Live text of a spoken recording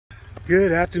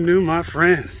Good afternoon, my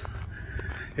friends.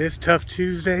 It's Tough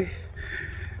Tuesday,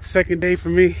 second day for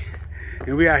me,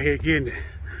 and we out here getting it.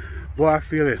 Boy, I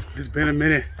feel it. It's been a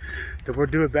minute that we'll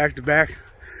do it back to back,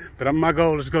 but my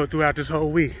goal is to go throughout this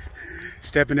whole week,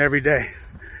 stepping every day.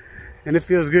 And it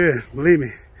feels good, believe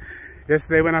me.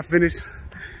 Yesterday when I finished,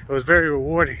 it was very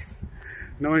rewarding,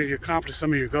 knowing you accomplished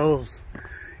some of your goals,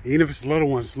 even if it's little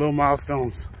ones, little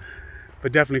milestones,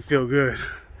 but definitely feel good.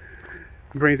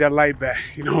 It brings that light back,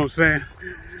 you know what I'm saying?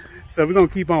 So we're gonna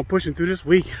keep on pushing through this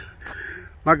week.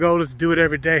 My goal is to do it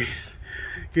every day.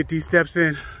 Get these steps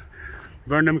in,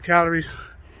 burn them calories,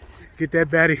 get that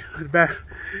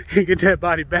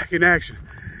body back in action.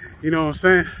 You know what I'm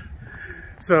saying?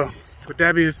 So with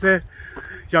that being said,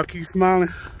 y'all keep smiling,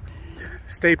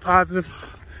 stay positive,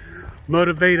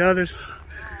 motivate others,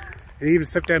 and even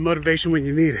accept that motivation when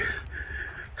you need it.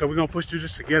 Cause we're gonna push through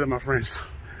this together, my friends.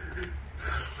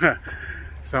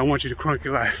 So I want you to crunk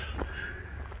your life.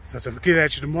 So to get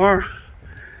at you tomorrow,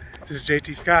 this is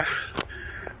JT Scott,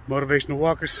 Motivational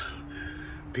Walkers.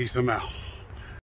 Peace, I'm out.